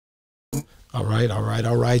All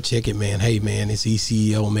right. Check it, man. Hey, man, it's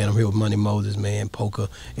ECEO, man. I'm here with Money Moses, man, Poker,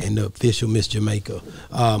 and the official Miss Jamaica.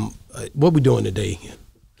 What we doing today?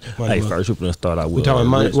 Hey, first we're gonna start out with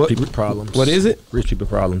money, rich people problems. What is it? Rich people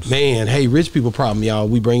problems. Man, hey, rich people problem, y'all.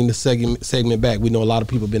 We bringing the segment back. We know a lot of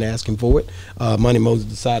people been asking for it. Money Moses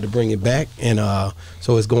decided to bring it back, and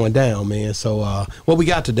so it's going down, man. So what we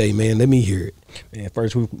got today, man? Let me hear it. Man,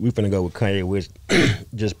 first we finna go with Kanye, which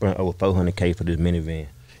just spent over $400K for this minivan.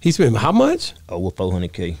 He spent how much? Over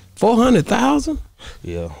 $400K. 400,000.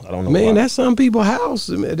 Yeah, I don't know. Man, why. that's some people's house.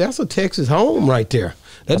 Man, that's a Texas home right there.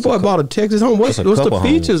 That boy bought a Texas home. What's the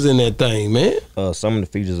features in that thing, man? Some of the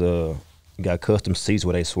features got custom seats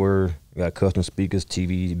where they swerve. Got custom speakers,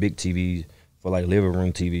 TVs, big TVs for like living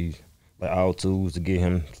room TVs, like all tools to get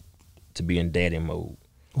him to be in daddy mode.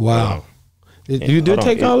 Wow. You did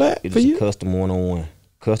take all that for you? It's a custom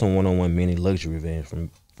one-on-one mini luxury van from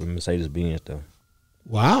Mercedes-Benz though.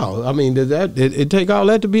 Wow. I mean, did it take all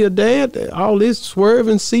that to be a dad? All this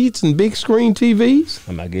swerving seats and big screen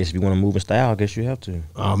TVs? I guess if you want to move in style, I guess you have to.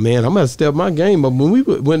 Oh man, I'm gonna step my game up.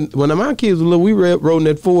 When my kids were little, we rode in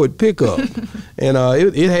that Ford pickup, and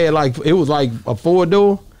it was like a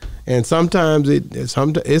 4-door, and sometimes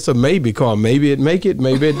it's a maybe car. Maybe it make it,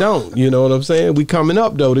 maybe it don't. You know what I'm saying? We coming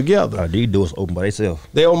up though together. These doors open by themselves.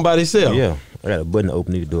 They open by themselves. Yeah. I got a button to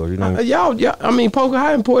open these doors, you know. Y'all, I mean, Poker,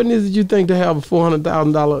 how important is it you think to have a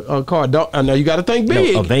 $400,000 car? I know you got to think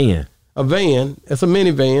big. No, a van. A van. It's a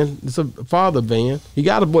minivan. It's a father van. He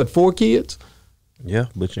got, 4 kids? Yeah,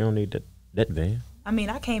 but you don't need that van. I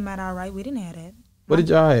mean, I came out all right. We didn't have that. What did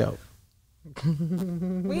y'all have?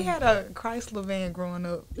 We had a Chrysler van growing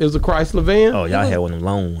up. It was a Chrysler van? Oh, y'all had one of them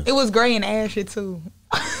long ones. It was gray and ashy, too.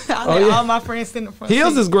 All my friends sitting in the front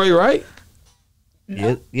His seat. is gray, right?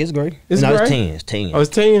 Yeah, it's great. It's no, gray? It's 10. Oh, it's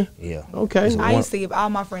 10? Yeah. Okay. I used to give all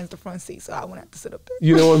my friends the front seat, so I wouldn't have to sit up there.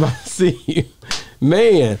 You don't want to see you.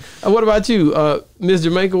 Man. What about you? Miss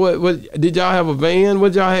Jamaica, what did y'all have a van?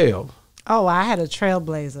 What y'all have? Oh, I had a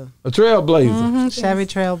Trailblazer. A Trailblazer? Mm-hmm. Chevy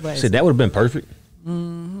Trailblazer. See, that would have been perfect.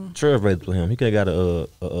 Mm-hmm. Trailblazer for him. He could have got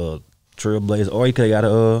a Trailblazer, or he could have got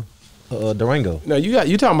a Durango. Now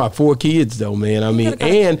you talking about 4 kids though, man. I mean,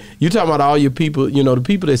 and you talking about all your people. You know, the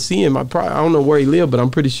people that see him. I don't know where he live, but I'm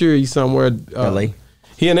pretty sure he's somewhere. L.A.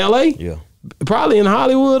 He in L.A. Yeah. Probably in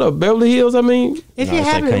Hollywood or Beverly Hills. I mean, if you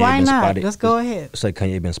have it, why not? Let's go ahead. It's like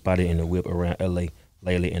Kanye been spotted in the whip around L.A.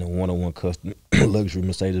 lately in a one-on-one custom luxury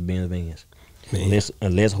Mercedes-Benz vans.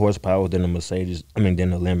 Less horsepower than the than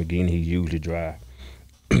the Lamborghini he usually drive,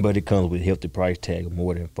 but it comes with a hefty price tag of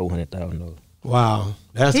more than $400,000. Wow,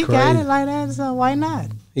 that's crazy. He got it like that, so why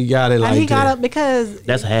not? He got it like that. He got it because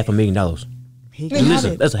that's $500,000.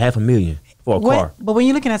 Listen, that's $500,000 for a car. But when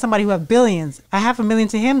you're looking at somebody who have billions,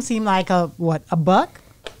 $500,000 to him seem like a buck,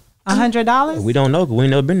 $100. We don't know because we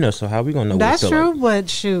ain't never been there. So how we gonna know? That's true, like? But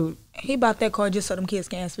shoot, he bought that car just so them kids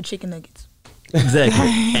can ask for chicken nuggets. Exactly,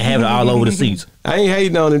 and have it all over the seats. I ain't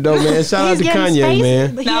hating on him though, man. Shout out to Kanye, space,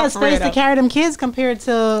 man. He has space to carry them kids compared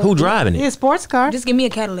to who driving it? His sports car. Just give me a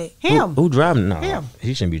Cadillac. Him. Who driving? No, him.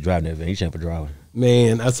 He shouldn't be driving that van. He shouldn't be driving.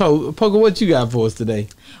 Man, so Poker, what you got for us today?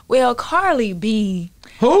 Well, Cardi B.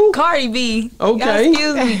 Who? Cardi B. Okay.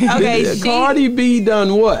 Excuse me. Okay. Cardi B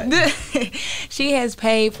done what? She has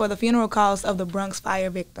paid for the funeral costs of the Bronx fire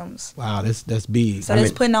victims. Wow, that's big. So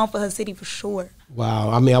that's putting on for her city for sure. Wow.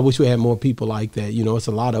 I mean, I wish we had more people like that. You know, it's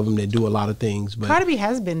a lot of them that do a lot of things. But Cardi B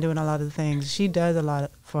has been doing a lot of things. She does a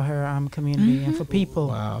lot for her community and for people.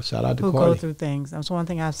 Wow, shout out to who Cardi. go through things. That's one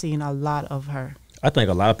thing I've seen a lot of her. I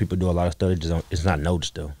think a lot of people do a lot of stuff. It's not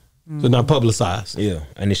noticed though. So not publicized. Yeah,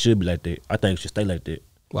 and it should be like that. I think it should stay like that.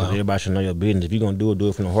 Wow. Everybody should know your business. If you're gonna do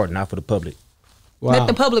it from the heart, not for the public. Wow. Let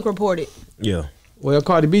the public report it. Yeah. Well,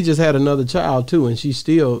 Cardi B just had another child too, and she's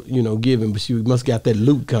still, giving, but she must got that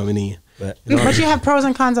loot coming in. But you have pros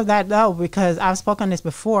and cons of that though, because I've spoken on this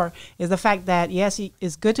before. Is the fact that yes,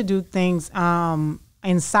 it's good to do things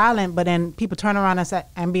in silent, but then people turn around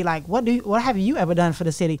and be like, "What have you ever done for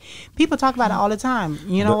the city?" People talk about it all the time.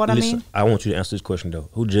 You know what I mean? I want you to answer this question though.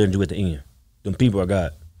 Who judged you at the end? Them people or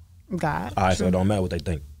God? God. All right, so it don't matter what they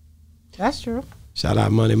think. That's true. Shout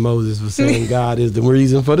out Money Moses for saying God is the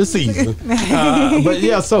reason for the season. But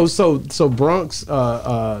yeah, so Bronx, it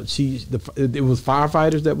was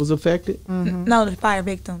firefighters that was affected. Mm-hmm. No, the fire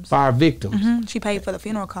victims. Fire victims. Mm-hmm. She paid for the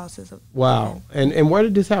funeral costs. Wow. And where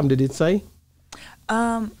did this happen? Did it say?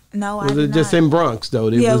 No, was it just in Bronx though?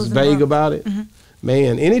 It was vague about it. Mm-hmm.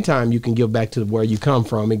 Man, anytime you can give back to where you come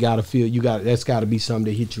from, that's got to be something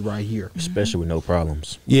that hit you right here, especially with no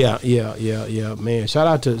problems. Yeah, man. Shout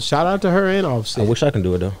out to her and Offset. I wish I can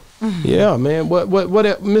do it though. Yeah, man. What,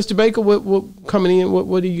 Mr. Baker? What coming in?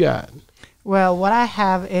 What do you got? Well, what I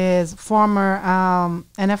have is former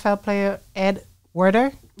NFL player Ed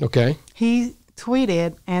Werder. Okay. He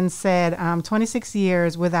tweeted and said 26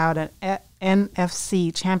 years without an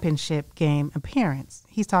NFC championship game appearance.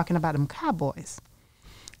 He's talking about them Cowboys.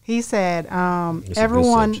 He said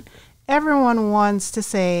everyone wants to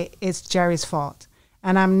say it's Jerry's fault,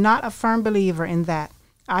 and I'm not a firm believer in that.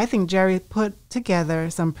 I think Jerry put together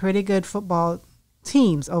some pretty good football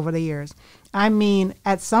teams over the years. I mean,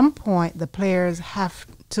 at some point, the players have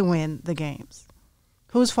to win the games.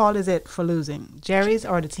 Whose fault is it for losing? Jerry's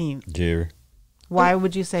or the team? Jerry. Why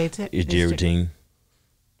would you say it's Jerry's team?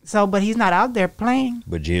 So, but he's not out there playing.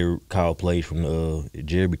 But Jerry called plays from the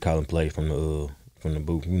Jerry be calling plays from the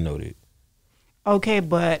booth. You know that. Okay,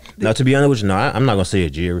 but now to be honest with you, no, I'm not gonna say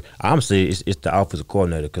it's Jerry. I'm saying it's the offensive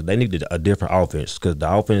coordinator because they need a different offense. Because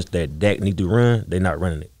the offense that Dak need to run, they're not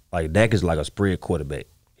running it. Like Dak is like a spread quarterback.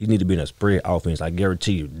 He need to be in a spread offense. I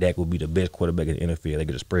guarantee you, Dak will be the best quarterback in the NFL. They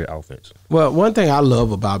get a spread offense. Well, one thing I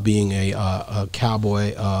love about being a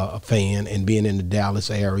Cowboy fan and being in the Dallas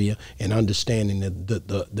area and understanding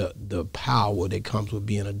the power that comes with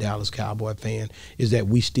being a Dallas Cowboy fan is that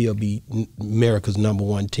we still be America's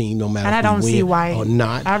 #1 team, no matter if we win why. or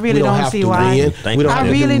not. I really we don't don't have see to why. win. We don't I have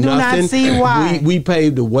to really do do not nothing. see why. We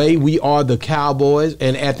paved the way. We are the Cowboys,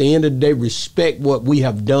 and at the end of the day, respect what we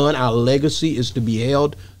have done. Our legacy is to be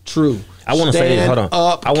held true. I want to say this. Hold on.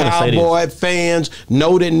 Up, I want to say this. Cowboy fans,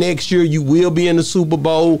 know that next year you will be in the Super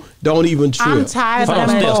Bowl. Don't even trip. I'm tired Hold of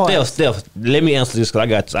on, them boys. Steph. Let me answer this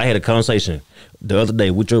because I had a conversation the other day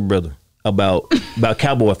with your brother about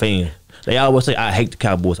Cowboy fans. They always say I hate the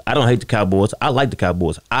Cowboys. I don't hate the Cowboys. I like the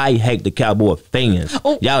Cowboys. I hate the Cowboy fans.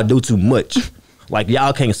 Oh. Y'all do too much. Like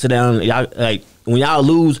y'all can't sit down. Y'all like when y'all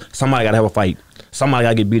lose, somebody gotta have a fight. Somebody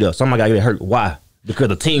gotta get beat up. Somebody gotta get hurt. Why? Because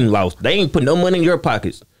the team lost. They ain't put no money in your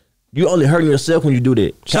pockets. You only hurting yourself when you do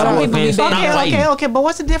that. Cowboy fans, stop fighting. Okay, but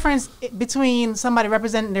what's the difference between somebody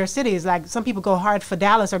representing their cities? Like some people go hard for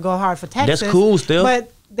Dallas or go hard for Texas. That's cool, Steph.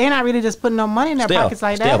 But they're not really just putting no money in their pockets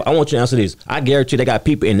like that. I want you to answer this. I guarantee they got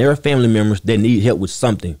people in their family members that need help with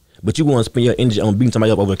something. But you want to spend your energy on beating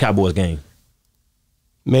somebody up over a Cowboys game.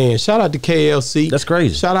 Man, shout out to KLC. That's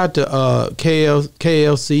crazy. Shout out to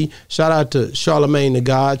KLC. Shout out to Charlemagne the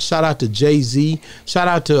God. Shout out to Jay-Z. Shout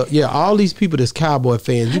out to all these people that's Cowboy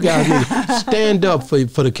fans. You guys need to stand up for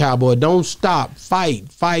the Cowboy. Don't stop. Fight.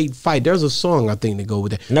 There's a song I think that go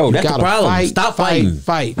with that. No, that's the problem. Stop fighting.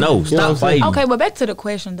 Fight. No, stop fighting. Okay, but back to the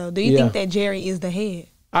question though. Do you think that Jerry is the head?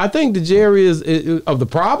 I think that Jerry is of the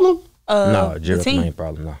problem. No, Jerry's the main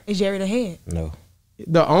problem. No. Is Jerry the head? No.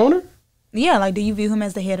 The owner? Yeah, like do you view him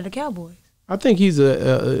as the head of the Cowboys? I think he's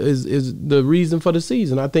is the reason for the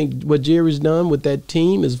season. I think what Jerry's done with that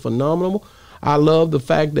team is phenomenal. I love the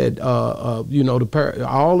fact that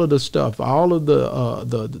all of the stuff, all of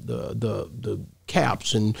the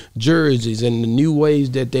caps and jerseys and the new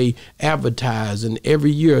ways that they advertise, and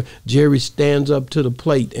every year Jerry stands up to the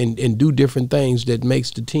plate and do different things that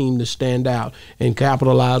makes the team to stand out and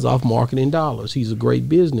capitalize off marketing dollars. He's a great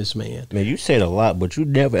businessman. Man, you said a lot, but you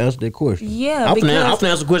never answered that question. Yeah, I'm gonna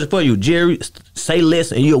answer the question for you. Jerry, say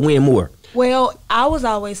less and you'll win more. Well, I was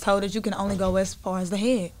always told that you can only go as far as the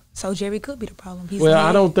head. So Jerry could be the problem. He's well,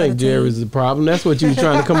 I don't think Jerry's the problem. That's what you was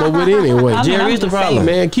trying to come up with anyway. Jerry is the problem.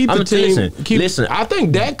 Man, keep the team. Listen. I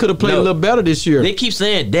think Dak could have played a little better this year. They keep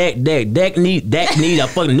saying Dak need a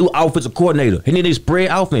fucking new offensive coordinator. He need a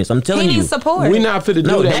spread offense. I'm telling you. He needs support. We're not fit to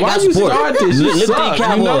do that. Why you start this? You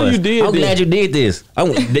know you did I'm glad you did this.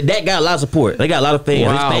 Dak got a lot of support. They got a lot of fans.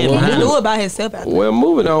 Wow. He knew about himself out there. Well,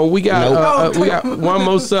 moving on. We got one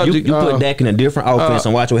more subject. You put Dak in a different offense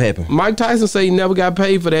and watch what happens. Mike Tyson say he never got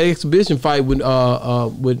paid for that exhibition fight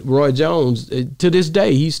with Roy Jones. To this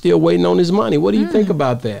day, he's still waiting on his money. What do you think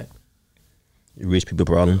about that? Rich people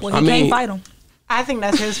problems. Well, he can't fight him. I think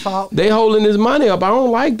that's his fault. They holding his money up. I don't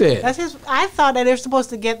like that. That's his. I thought that they're supposed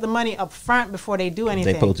to get the money up front before they do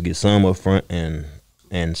anything. They're supposed to get some up front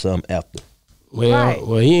and some after.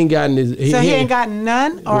 Well, he ain't gotten his. He ain't gotten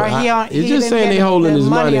none, or It's just saying they holding his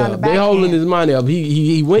money up. They holding his money up.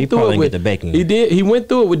 He went through it with the back end. He did. He went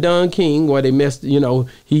through it with Don King, where they messed. He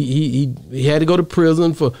had to go to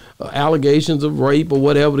prison for allegations of rape or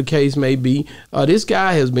whatever the case may be. This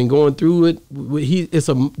guy has been going through it.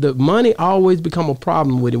 The money always become a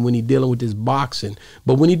problem with him when he dealing with this boxing.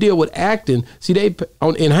 But when he deal with acting, see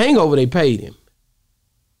in Hangover they paid him.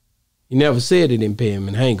 He never said they didn't pay him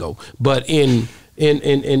in Hangover, but in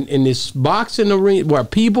this boxing arena where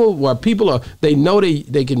people are, they know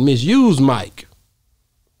they can misuse Mike,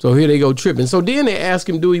 so here they go tripping. So then they ask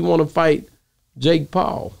him, do he want to fight Jake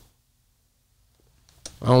Paul?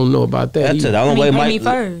 I don't know about that. That's it. either. The only way pay me Mike,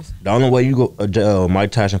 first. the only way you go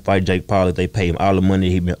Mike Tyson fight Jake Paul is they pay him all the money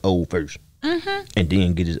he been owed first, and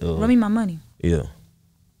then get his Run me my money. yeah.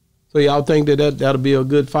 So y'all think that'll be a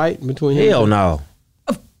good fight between him? Hell no.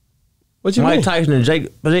 What you Mike mean? Tyson and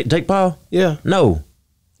Jake Paul? Yeah. No.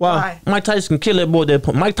 Why? Mike Tyson can kill that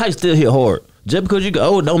boy. Mike Tyson still hit hard. Just because you go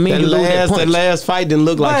old don't mean you lose that punch. That last fight didn't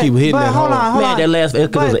look like he was hitting that hold hard. on. Man, that last because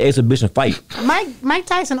it was an exhibition fight. Mike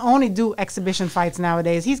Tyson only do exhibition fights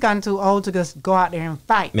nowadays. He's gotten too old to just go out there and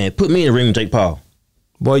fight. Man, put me in the ring with Jake Paul.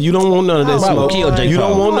 Boy, you don't want none of that Oh, smoke. kill Jake You Paul.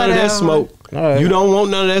 don't want none of that Whatever. smoke. All right. You don't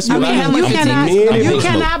want none of that smoke. You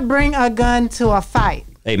cannot bring a gun to a fight.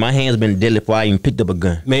 Hey, my hand's been deadly before I even picked up a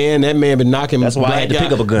gun. Man, that man been knocking. That's why I had to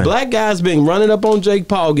pick up a gun. Black guys been running up on Jake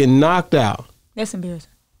Paul, getting knocked out. That's embarrassing.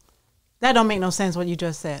 That don't make no sense what you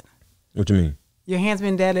just said. What you mean? Your hand's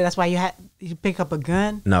been deadly. That's why you pick up a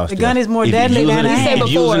gun. No, the gun is more if deadly you than a was hand.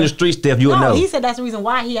 If you was in the street, Steph, you would No, know. he said that's the reason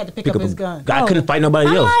why he had to pick up his gun. I couldn't fight nobody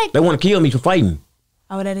I'm else. like- They want to kill me for fighting.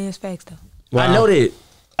 Oh, that is facts though. Wow. I know that.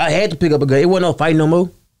 I had to pick up a gun. It wasn't no fight no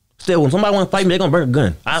more. Still, when somebody want to fight me, they're going to bring a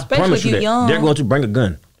gun. I Especially promise if you you that. young. They're going to bring a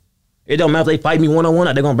gun. It don't matter if they fight me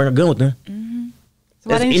one-on-one, they're going to bring a gun with them. So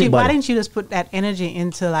why That's didn't anybody. you just put that energy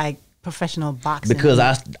into like professional boxing? Because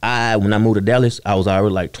I when I moved to Dallas, I was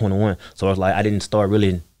already like 21. So I was like, I didn't start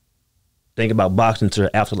really thinking about boxing until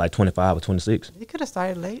after like 25 or 26. You could have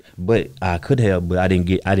started late. But I could have, but I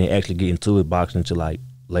didn't actually get into it boxing until like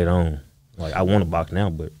later on. Like I want to box now,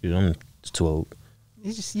 but I'm just too old.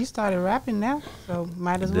 You started rapping now, so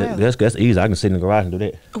might as well. That's easy. I can sit in the garage and do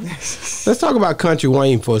that. Let's talk about Country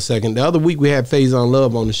Wayne for a second. The other week we had Faizon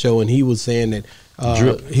Love on the show, and he was saying that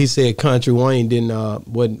he said Country Wayne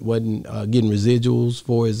wasn't getting residuals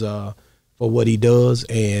for his for what he does,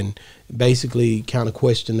 and basically kind of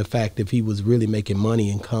questioned the fact if he was really making money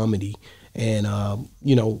in comedy. And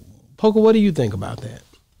Poker, what do you think about that?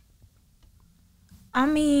 I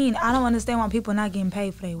mean, I don't understand why people not getting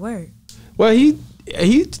paid for their work. Well, he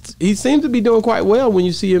seems to be doing quite well. When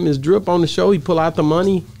you see him as Drip on the show, he pull out the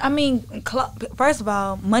money. I mean, first of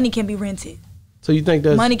all, money can be rented. So you think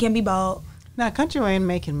that's Money can be bought. Now, Country ain't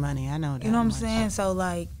making money. I know that. You know what I'm much. saying? So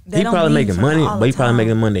like, they He don't probably need making something money, all but he the probably time.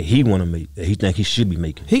 making money that he want to make, that he think he should be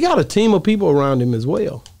making. he got a team of people around him as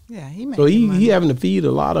well. Yeah, he making So he money. having to feed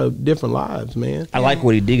a lot of different lives, man. I like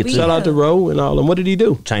what he did We- too. Shout out to Roe and all. And what did he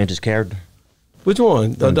do? Change his character. Which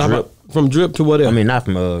one? From Drip to what else? I mean, not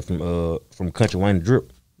from Country Wayne to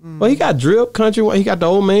Drip. Well, he got Drip, Country Wayne. He got the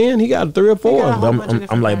old man. He got 3 or 4. He got a But whole bunch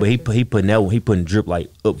of I'm like, but different he putting Drip like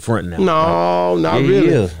up front now. No, not Yeah,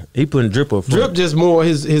 really. yeah. He putting Drip up front. Drip just more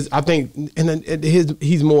his. I think, and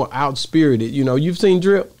he's more out spirited. You've seen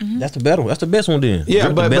Drip. That's the better one. That's the best one then. Yeah, Drip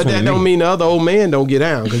the but best one that to don't me. mean the other old man don't get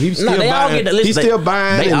down because he's still No, they all buying. get. Listen, He's still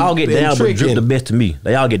buying. They and, all get and down, but Drip tricking. the best to me.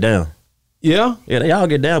 They all get down. Yeah. Yeah, they all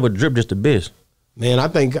get down, but Drip just the best. Man, I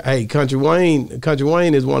think Country Wayne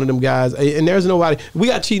is one of them guys, and there's nobody. We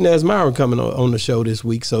got Cheating Ass Myron coming on the show this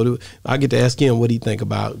week, so I get to ask him what he think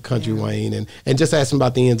about Country Wayne and just ask him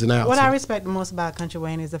about the ins and outs. What I respect the most about Country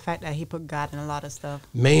Wayne is the fact that he put God in a lot of stuff.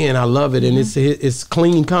 Man, I love it, and it's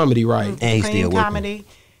clean comedy, right? And he's Clean still working. comedy.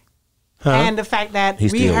 Huh? And the fact that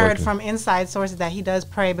He's we still heard working. from inside sources that he does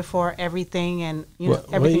pray before everything, and Well,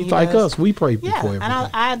 everything he's like does. us. We pray Yeah, before and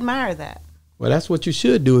everything. I admire that. Well, that's what you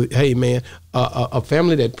should do. Hey, man, a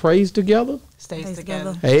family that prays together. Stays Stays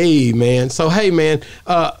together. together. Hey, man. So, hey, man,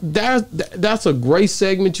 that's a great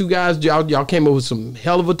segment, you guys. Y'all came up with some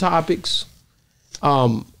hell of a topics.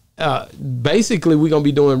 Basically, we're gonna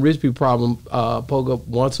be doing Rich People Problem Poke Up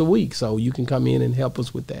once a week, so you can come in and help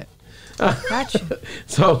us with that. Gotcha.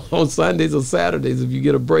 So on Sundays or Saturdays, if you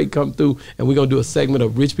get a break, come through and we're gonna do a segment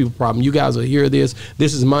of Rich People Problem. You guys will hear this.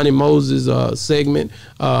 This is Monty Moses' segment.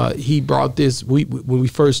 He brought this. When we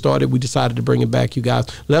first started, we decided to bring it back. You guys,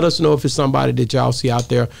 let us know if it's somebody that y'all see out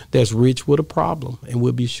there that's rich with a problem, and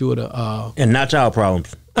we'll be sure to. And not y'all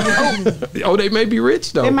problems. Oh, they may be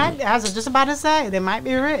rich though. They might. I was just about to say they might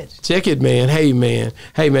be rich. Check it, man. Hey, man.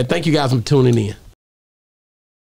 Thank you guys for tuning in.